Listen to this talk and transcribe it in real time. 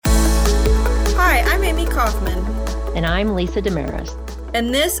Kaufman. And I'm Lisa Damaris.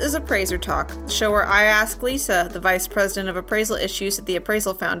 And this is Appraiser Talk, the show where I ask Lisa, the Vice President of Appraisal Issues at the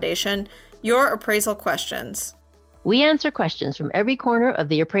Appraisal Foundation, your appraisal questions. We answer questions from every corner of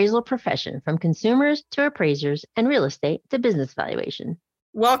the appraisal profession, from consumers to appraisers and real estate to business valuation.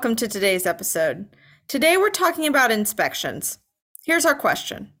 Welcome to today's episode. Today we're talking about inspections. Here's our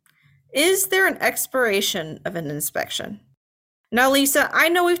question. Is there an expiration of an inspection? Now, Lisa, I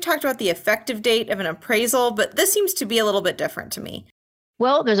know we've talked about the effective date of an appraisal, but this seems to be a little bit different to me.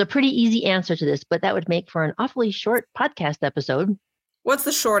 Well, there's a pretty easy answer to this, but that would make for an awfully short podcast episode. What's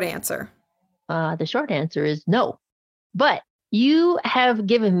the short answer? The short answer is no. But you have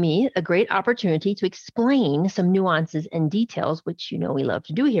given me a great opportunity to explain some nuances and details, which you know we love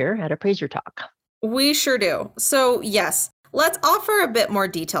to do here at Appraiser Talk. We sure do. So, yes. Let's offer a bit more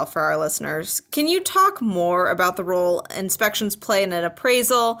detail for our listeners. Can you talk more about the role inspections play in an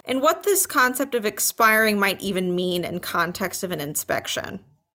appraisal and what this concept of expiring might even mean in context of an inspection?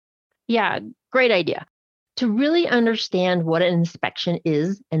 Yeah, great idea. To really understand what an inspection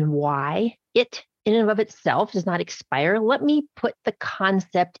is and why it in and of itself does not expire, let me put the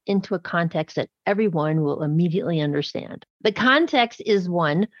concept into a context that everyone will immediately understand. The context is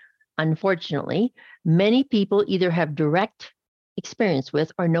one, unfortunately, many people either have direct experience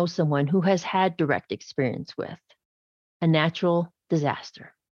with or know someone who has had direct experience with: a natural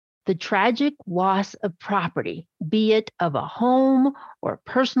disaster. The tragic loss of property, be it of a home or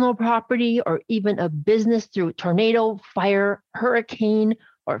personal property or even a business through tornado, fire, hurricane,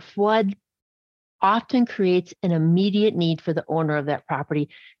 or flood, often creates an immediate need for the owner of that property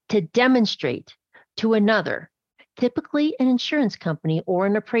to demonstrate to another, typically an insurance company or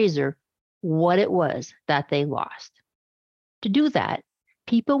an appraiser, what it was that they lost. To do that,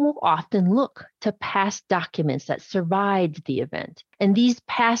 people will often look to past documents that survived the event, and these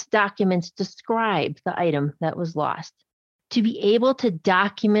past documents describe the item that was lost. To be able to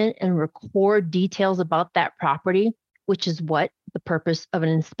document and record details about that property, which is what the purpose of an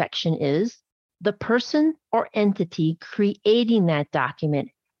inspection is, the person or entity creating that document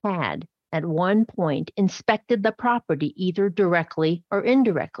had at one point inspected the property either directly or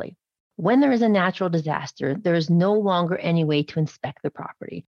indirectly. When there is a natural disaster, there is no longer any way to inspect the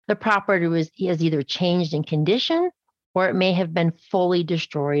property. The property has either changed in condition, or it may have been fully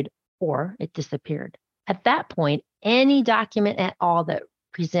destroyed, or it disappeared. At that point, any document at all that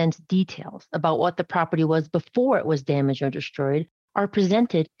presents details about what the property was before it was damaged or destroyed are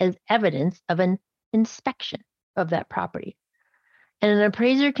presented as evidence of an inspection of that property. And an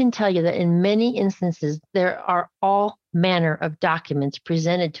appraiser can tell you that in many instances, there are all manner of documents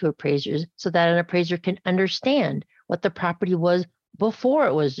presented to appraisers so that an appraiser can understand what the property was before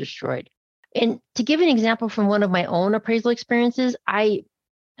it was destroyed. And to give an example from one of my own appraisal experiences, I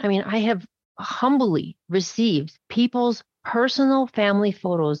have humbly received people's personal family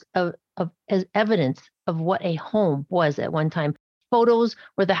photos of as evidence of what a home was at one time. Photos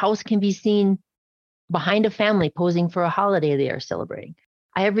where the house can be seen behind a family posing for a holiday they are celebrating.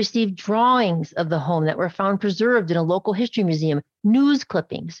 I have received drawings of the home that were found preserved in a local history museum, news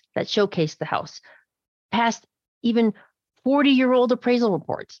clippings that showcase the house, past even 40-year-old appraisal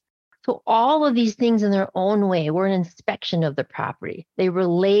reports. So all of these things in their own way were an inspection of the property. They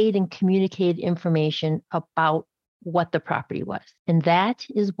relayed and communicated information about what the property was. And that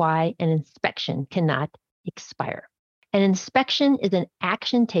is why an inspection cannot expire. An inspection is an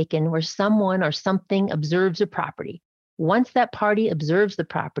action taken where someone or something observes a property. Once that party observes the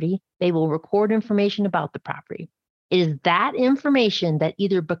property, they will record information about the property. It is that information that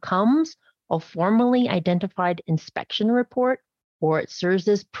either becomes a formally identified inspection report, or it serves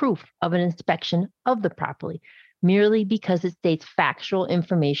as proof of an inspection of the property, merely because it states factual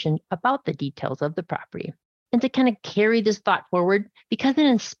information about the details of the property. And to kind of carry this thought forward, because an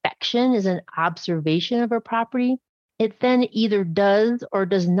inspection is an observation of a property, it then either does or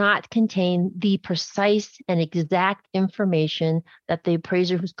does not contain the precise and exact information that the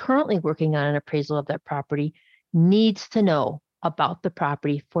appraiser who's currently working on an appraisal of that property needs to know about the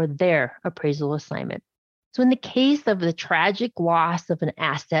property for their appraisal assignment. So in the case of the tragic loss of an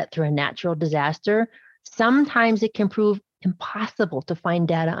asset through a natural disaster, sometimes it can prove impossible to find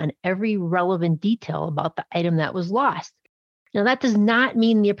data on every relevant detail about the item that was lost. Now, that does not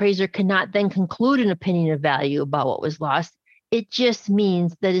mean the appraiser cannot then conclude an opinion of value about what was lost. It just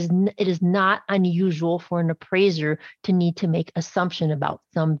means that it is not unusual for an appraiser to need to make assumption about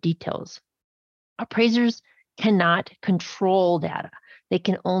some details. Appraisers cannot control data. They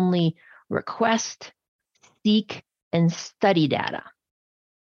can only request, seek, and study data.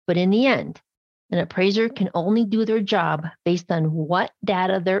 But in the end, an appraiser can only do their job based on what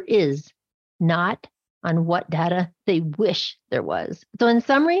data there is, not on what data they wish there was. So in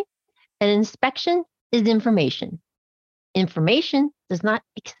summary, an inspection is information. Information does not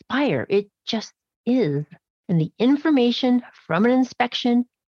expire. It just is. And the information from an inspection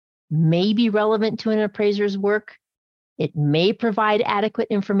may be relevant to an appraiser's work. It may provide adequate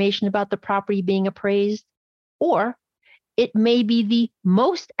information about the property being appraised, or it may be the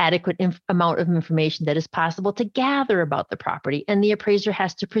most adequate amount of information that is possible to gather about the property, and the appraiser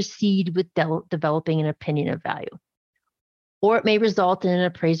has to proceed with developing an opinion of value. Or it may result in an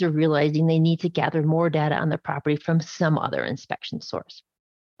appraiser realizing they need to gather more data on the property from some other inspection source.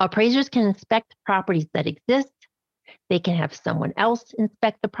 Appraisers can inspect properties that exist. They can have someone else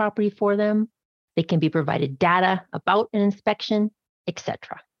inspect the property for them. They can be provided data about an inspection,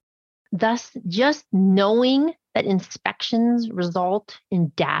 etc. Thus, just knowing that inspections result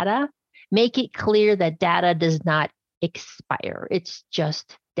in data make it clear that data does not expire. It's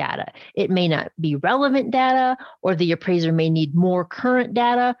just data. It may not be relevant data, or the appraiser may need more current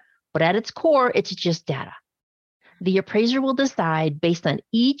data, but at its core, it's just data. The appraiser will decide based on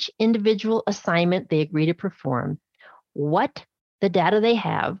each individual assignment they agree to perform what the data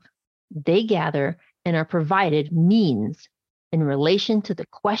they gather and are provided means in relation to the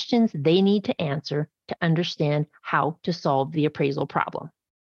questions they need to answer to understand how to solve the appraisal problem.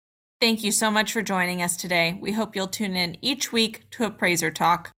 Thank you so much for joining us today. We hope you'll tune in each week to Appraiser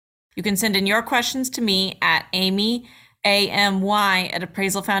Talk. You can send in your questions to me at Amy, AMY, at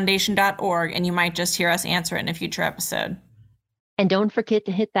appraisalfoundation.org, and you might just hear us answer it in a future episode. And don't forget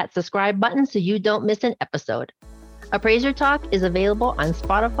to hit that subscribe button so you don't miss an episode. Appraiser Talk is available on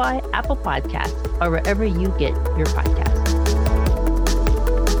Spotify, Apple Podcasts, or wherever you get your podcasts.